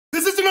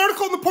There's an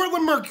article in the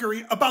Portland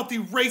Mercury about the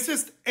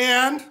racist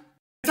and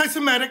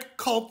anti-Semitic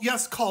cult,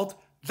 yes,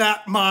 cult,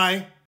 that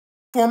my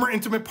former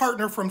intimate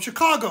partner from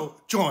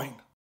Chicago joined.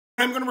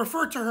 I'm going to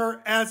refer to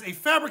her as a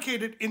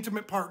fabricated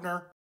intimate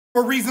partner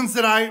for reasons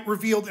that I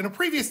revealed in a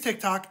previous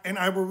TikTok and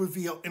I will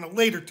reveal in a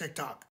later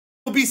TikTok.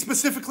 It will be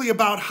specifically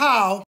about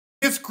how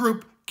this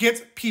group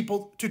gets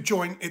people to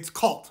join its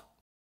cult.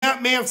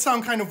 That may have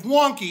sound kind of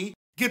wonky,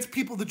 gets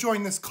people to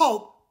join this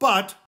cult,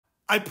 but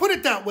I put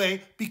it that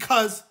way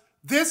because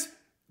this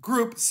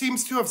group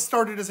seems to have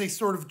started as a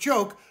sort of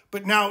joke,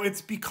 but now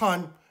it's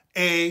become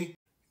a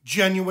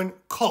genuine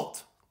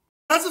cult.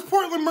 As this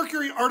Portland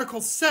Mercury article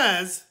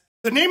says,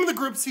 the name of the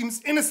group seems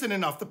innocent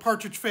enough, the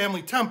Partridge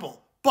Family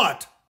Temple,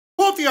 but,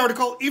 quote the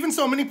article, even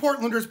so many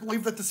Portlanders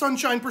believe that the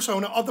sunshine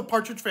persona of the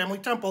Partridge Family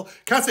Temple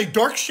casts a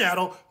dark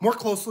shadow more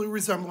closely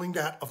resembling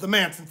that of the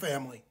Manson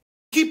family.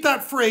 Keep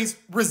that phrase,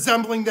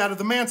 resembling that of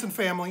the Manson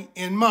family,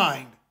 in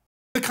mind.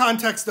 In the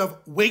context of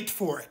wait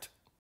for it.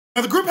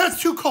 Now the group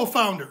has two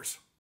co-founders.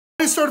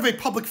 One is sort of a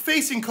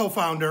public-facing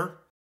co-founder.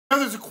 The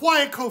other is a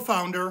quiet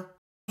co-founder,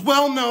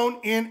 well known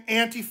in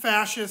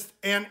anti-fascist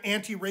and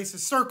anti-racist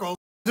circles.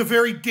 Is a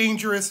very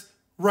dangerous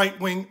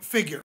right-wing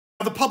figure.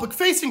 Now, the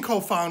public-facing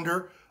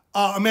co-founder,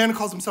 a man who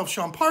calls himself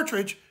Sean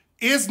Partridge,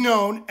 is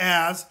known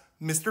as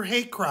Mr.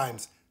 Hate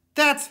Crimes.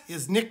 That's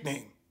his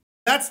nickname.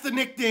 That's the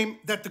nickname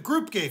that the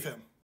group gave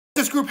him.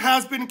 This group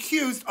has been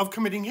accused of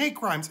committing hate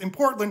crimes in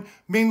Portland,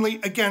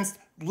 mainly against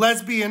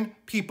lesbian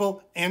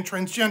people and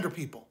transgender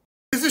people.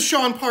 This is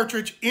Sean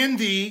Partridge in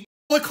the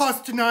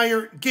Holocaust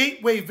Denier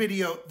Gateway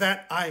video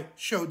that I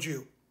showed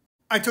you.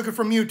 I took it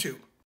from YouTube.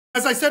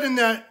 As I said in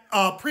that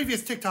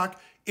previous TikTok,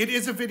 it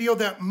is a video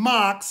that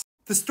mocks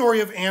the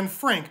story of Anne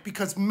Frank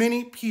because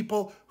many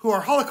people who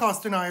are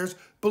Holocaust deniers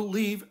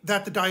believe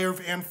that the Diary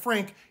of Anne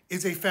Frank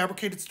is a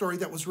fabricated story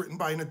that was written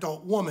by an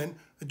adult woman,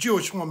 a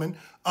Jewish woman,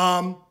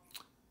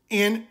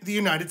 in the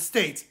United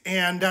States,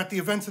 and that the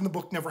events in the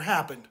book never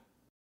happened.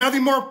 Now, the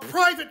more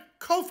private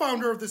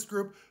co-founder of this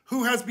group,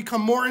 who has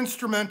become more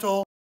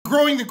instrumental in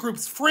growing the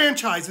group's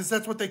franchises,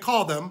 that's what they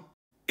call them,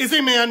 is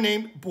a man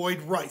named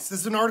Boyd Rice.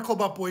 This is an article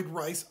about Boyd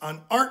Rice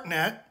on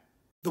ArtNet,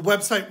 the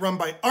website run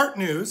by Art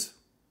News,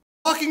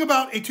 talking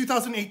about a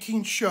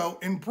 2018 show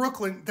in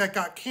Brooklyn that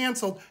got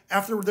canceled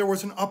after there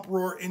was an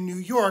uproar in New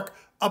York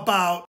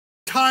about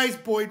ties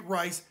Boyd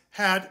Rice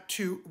had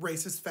to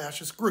racist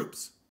fascist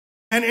groups.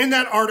 And in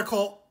that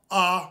article,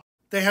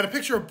 they had a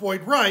picture of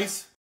Boyd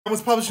Rice that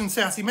was published in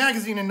Sassy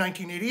magazine in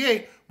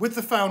 1988 with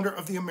the founder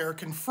of the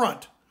American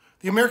Front.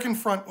 The American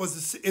Front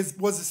was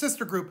a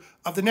sister group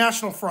of the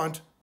National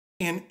Front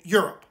in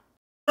Europe.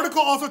 The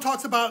article also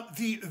talks about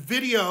the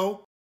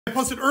video I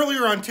posted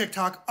earlier on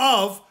TikTok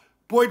of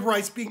Boyd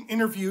Rice being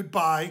interviewed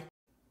by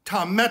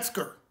Tom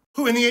Metzger,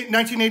 who in the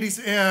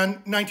 1980s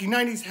and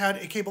 1990s had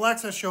a cable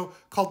access show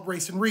called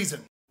Race and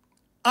Reason.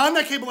 On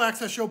that cable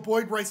access show,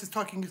 Boyd Rice is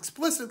talking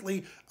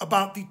explicitly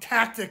about the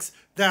tactics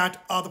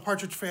that the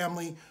Partridge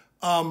Family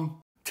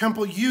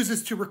Temple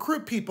uses to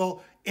recruit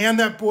people, and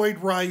that Boyd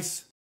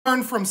Rice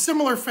learned from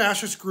similar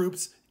fascist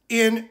groups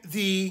in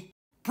the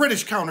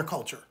British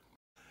counterculture.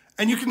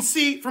 And you can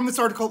see from this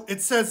article,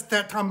 it says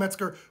that Tom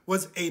Metzger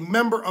was a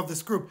member of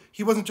this group.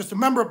 He wasn't just a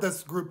member of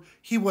this group,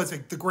 he was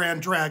the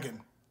Grand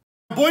Dragon.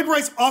 Boyd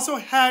Rice also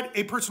had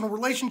a personal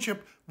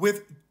relationship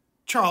with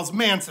Charles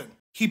Manson.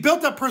 He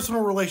built that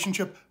personal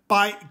relationship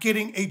by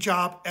getting a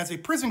job as a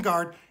prison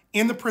guard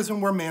in the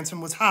prison where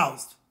Manson was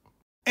housed.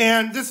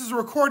 And this is a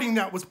recording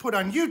that was put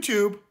on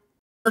YouTube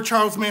where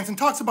Charles Manson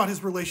talks about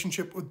his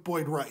relationship with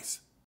Boyd Rice.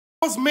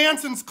 Charles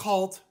Manson's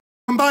cult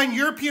combined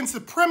European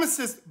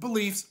supremacist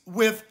beliefs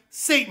with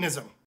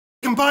Satanism.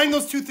 Combine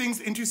those two things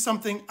into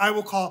something I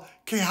will call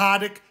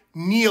chaotic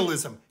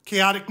nihilism.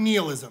 Chaotic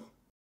nihilism.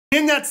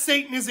 In that,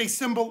 Satan is a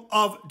symbol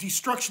of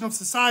destruction of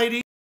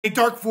society, a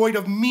dark void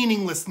of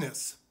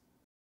meaninglessness.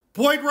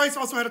 Boyd Rice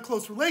also had a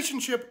close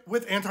relationship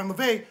with Anton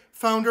LaVey,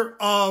 founder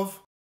of,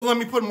 let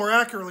me put it more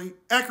accurately,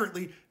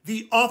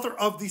 the author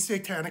of the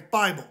Satanic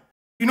Bible.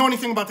 If you know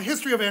anything about the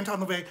history of Anton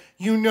LaVey,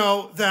 you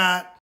know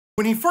that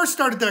when he first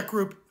started that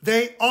group,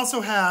 they also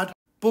had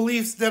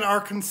beliefs that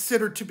are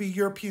considered to be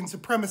European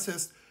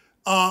supremacist,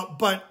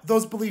 but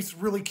those beliefs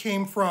really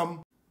came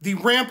from the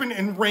rampant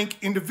and rank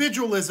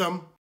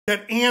individualism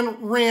that Ayn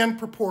Rand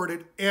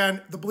purported,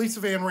 and the beliefs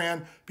of Ayn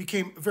Rand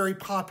became very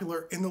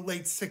popular in the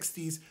late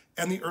 60s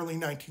and the early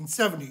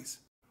 1970s,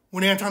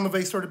 when Anton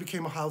LaVey sort of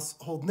became a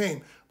household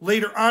name.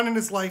 Later on in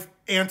his life,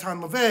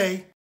 Anton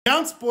LaVey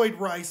denounced Boyd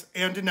Rice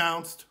and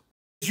denounced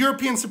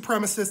European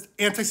supremacist,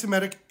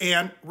 anti-Semitic,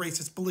 and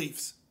racist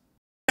beliefs.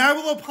 And I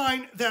will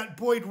opine that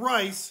Boyd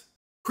Rice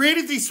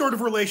created these sort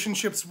of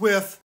relationships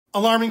with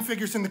alarming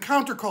figures in the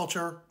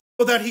counterculture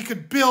so that he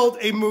could build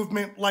a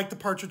movement like the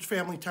Partridge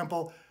Family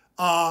Temple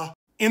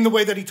in the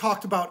way that he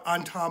talked about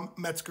on Tom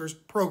Metzger's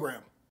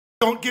program.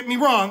 Don't get me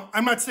wrong,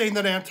 I'm not saying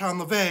that Anton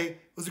LaVey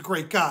was a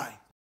great guy.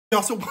 He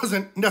also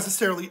wasn't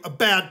necessarily a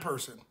bad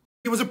person.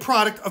 He was a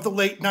product of the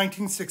late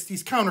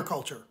 1960s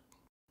counterculture,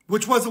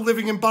 which was a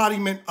living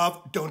embodiment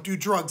of don't do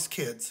drugs,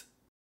 kids.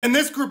 And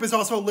this group is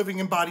also a living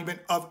embodiment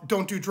of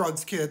don't do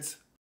drugs, kids.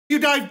 You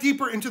dive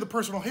deeper into the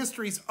personal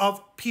histories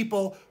of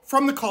people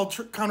from the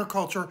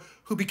counterculture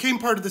who became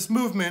part of this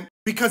movement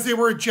because they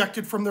were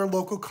ejected from their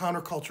local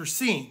counterculture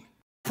scene.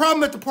 The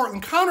problem that the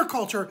Portland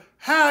counterculture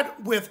had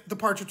with the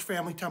Partridge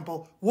Family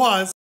Temple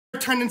was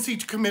their tendency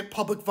to commit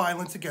public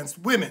violence against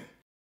women.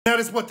 That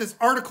is what this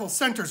article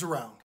centers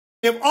around.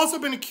 They have also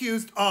been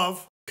accused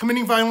of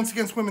committing violence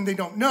against women they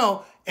don't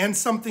know, and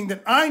something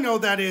that I know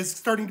that is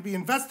starting to be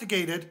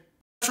investigated,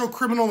 actual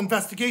criminal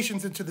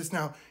investigations into this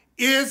now,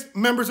 is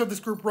members of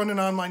this group run an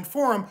online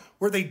forum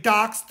where they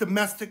dox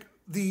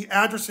the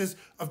addresses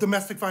of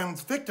domestic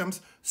violence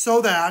victims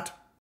so that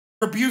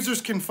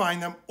abusers can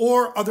find them,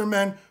 or other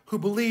men who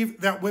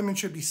believe that women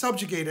should be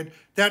subjugated.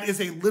 That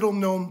is a little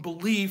known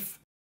belief,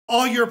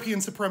 all European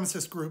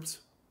supremacist groups.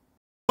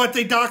 But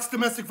they dox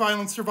domestic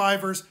violence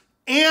survivors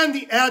and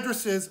the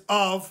addresses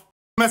of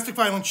domestic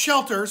violence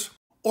shelters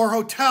or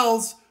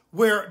hotels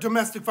where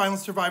domestic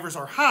violence survivors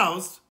are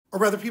housed, or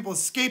rather people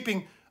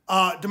escaping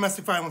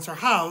domestic violence are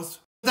housed,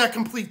 that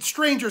complete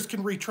strangers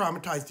can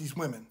re-traumatize these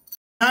women.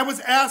 I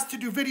was asked to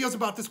do videos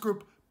about this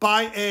group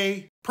by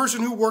a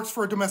person who works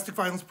for a domestic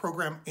violence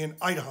program in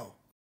Idaho.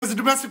 Because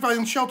the domestic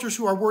violence shelters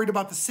who are worried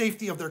about the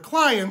safety of their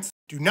clients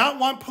do not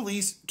want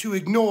police to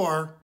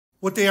ignore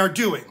what they are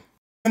doing.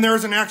 And there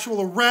is an actual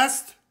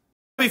arrest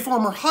of a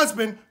former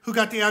husband who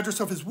got the address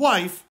of his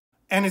wife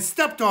and his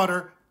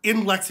stepdaughter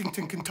in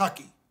Lexington,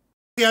 Kentucky.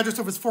 The address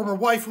of his former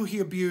wife who he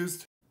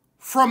abused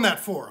from that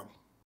forum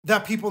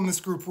that people in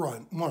this group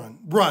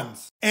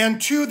runs.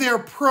 And to their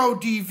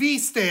pro-DV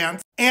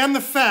stance and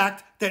the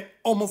fact that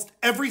almost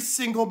every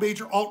single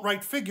major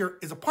alt-right figure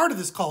is a part of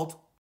this cult,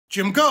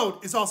 Jim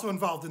Goad is also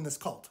involved in this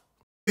cult.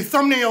 A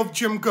thumbnail of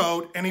Jim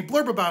Goad and a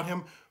blurb about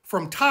him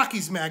from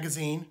Takis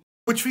magazine,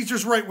 which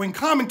features right-wing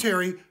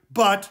commentary,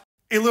 but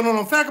a little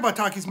known fact about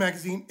Takis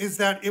magazine is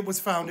that it was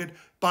founded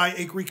by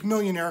a Greek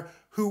millionaire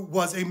who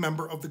was a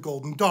member of the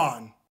Golden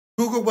Dawn.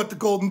 Google what the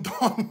Golden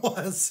Dawn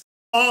was.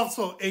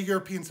 Also a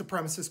European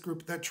supremacist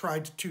group that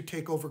tried to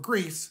take over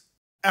Greece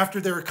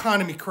after their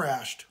economy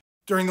crashed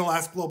during the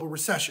last global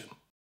recession.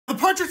 The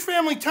Partridge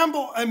Family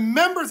Temple and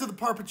members of the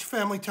Partridge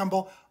Family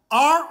Temple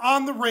are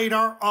on the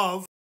radar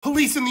of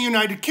police in the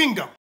United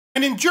Kingdom.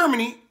 And in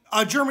Germany,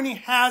 Germany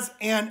has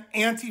an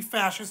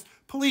anti-fascist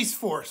police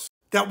force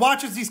that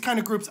watches these kind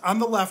of groups on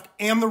the left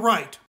and the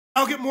right.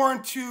 I'll get more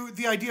into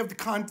the idea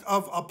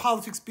of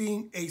politics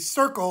being a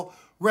circle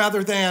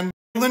rather than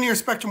a linear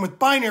spectrum with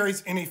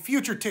binaries in a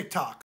future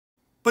TikTok.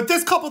 But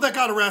this couple that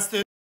got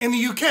arrested in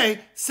the UK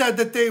said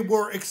that they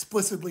were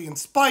explicitly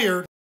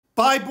inspired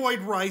by Boyd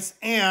Rice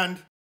and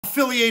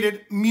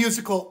affiliated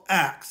musical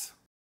acts.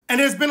 And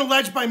it has been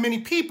alleged by many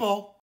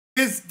people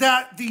is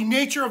that the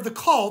nature of the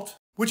cult,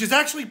 which is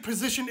actually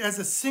positioned as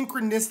a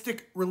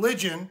synchretistic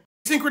religion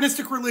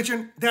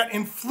that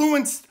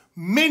influenced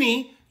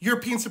many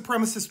European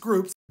supremacist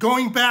groups,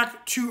 going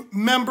back to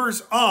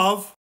members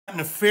of a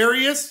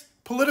nefarious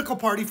political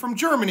party from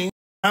Germany.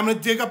 I'm going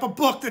to dig up a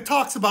book that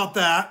talks about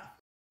that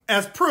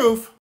as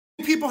proof.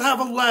 People have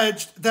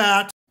alleged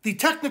that the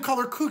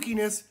Technicolor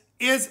kookiness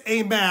is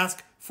a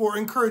mask for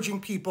encouraging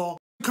people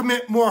to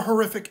commit more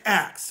horrific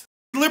acts,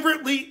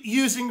 deliberately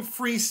using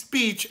free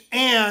speech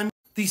and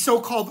the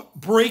so-called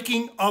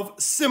breaking of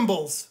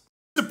symbols,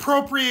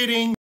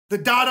 appropriating the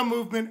Dada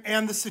movement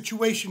and the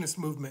Situationist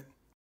movement.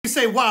 You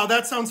say, wow,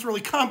 that sounds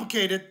really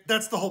complicated.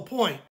 That's the whole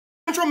point.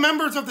 Central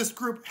members of this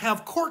group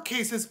have court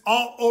cases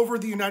all over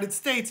the United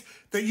States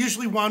that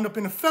usually wound up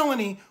in a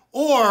felony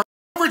or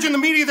coverage in the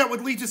media that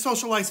would lead to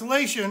social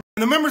isolation.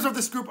 And the members of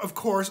this group, of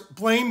course,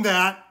 blame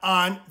that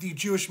on the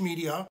Jewish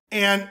media,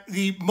 and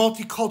the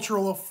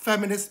multicultural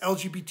feminist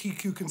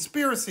LGBTQ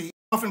conspiracy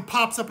often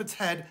pops up its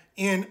head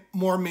in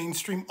more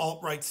mainstream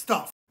alt-right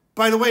stuff.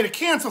 By the way, to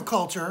cancel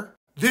culture,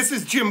 this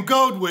is Jim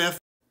Goad with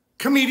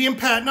comedian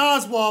Patton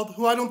Oswalt,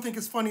 who I don't think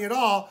is funny at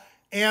all,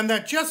 and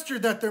that gesture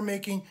that they're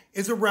making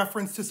is a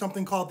reference to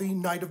something called the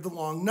Night of the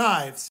Long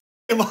Knives.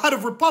 A lot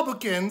of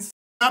Republicans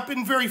have not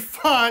been very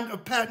fond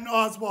of Patton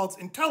Oswalt's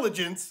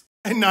intelligence,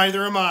 and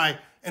neither am I.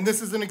 And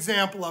this is an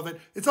example of it.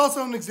 It's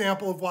also an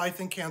example of why I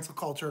think cancel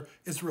culture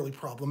is really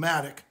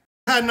problematic.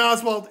 Patton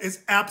Oswalt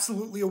is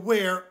absolutely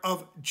aware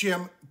of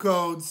Jim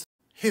Goad's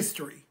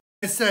history.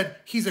 I said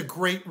he's a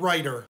great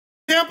writer.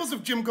 Examples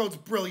of Jim Goad's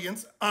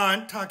brilliance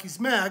on Takis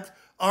Mags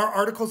are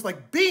articles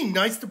like Being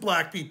Nice to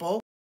Black People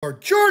or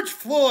George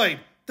Floyd,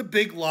 The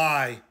Big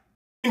Lie.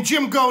 And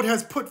Jim Goad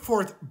has put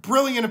forth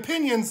brilliant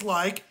opinions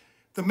like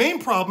the main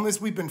problem is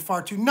we've been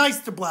far too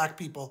nice to black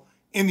people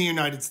in the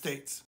United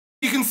States.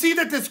 You can see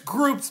that this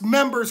group's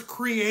members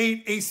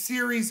create a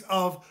series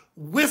of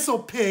whistle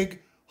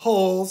pig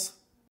holes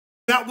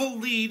that will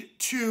lead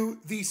to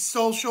the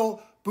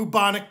social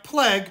bubonic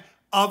plague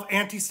of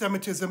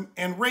anti-Semitism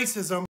and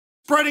racism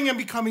spreading and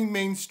becoming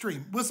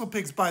mainstream. Whistle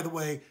pigs, by the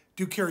way,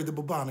 do carry the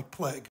bubonic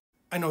plague.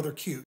 I know they're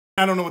cute.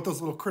 I don't know what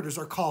those little critters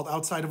are called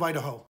outside of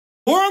Idaho.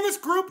 More on this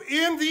group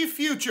in the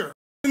future.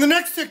 In the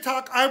next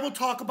TikTok, I will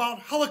talk about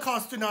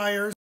Holocaust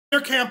deniers, their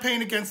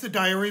campaign against the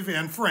Diary of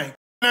Anne Frank.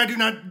 And I do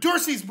not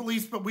endorse these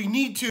beliefs, but we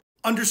need to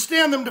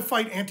understand them to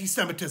fight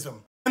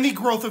anti-Semitism and the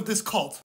growth of this cult.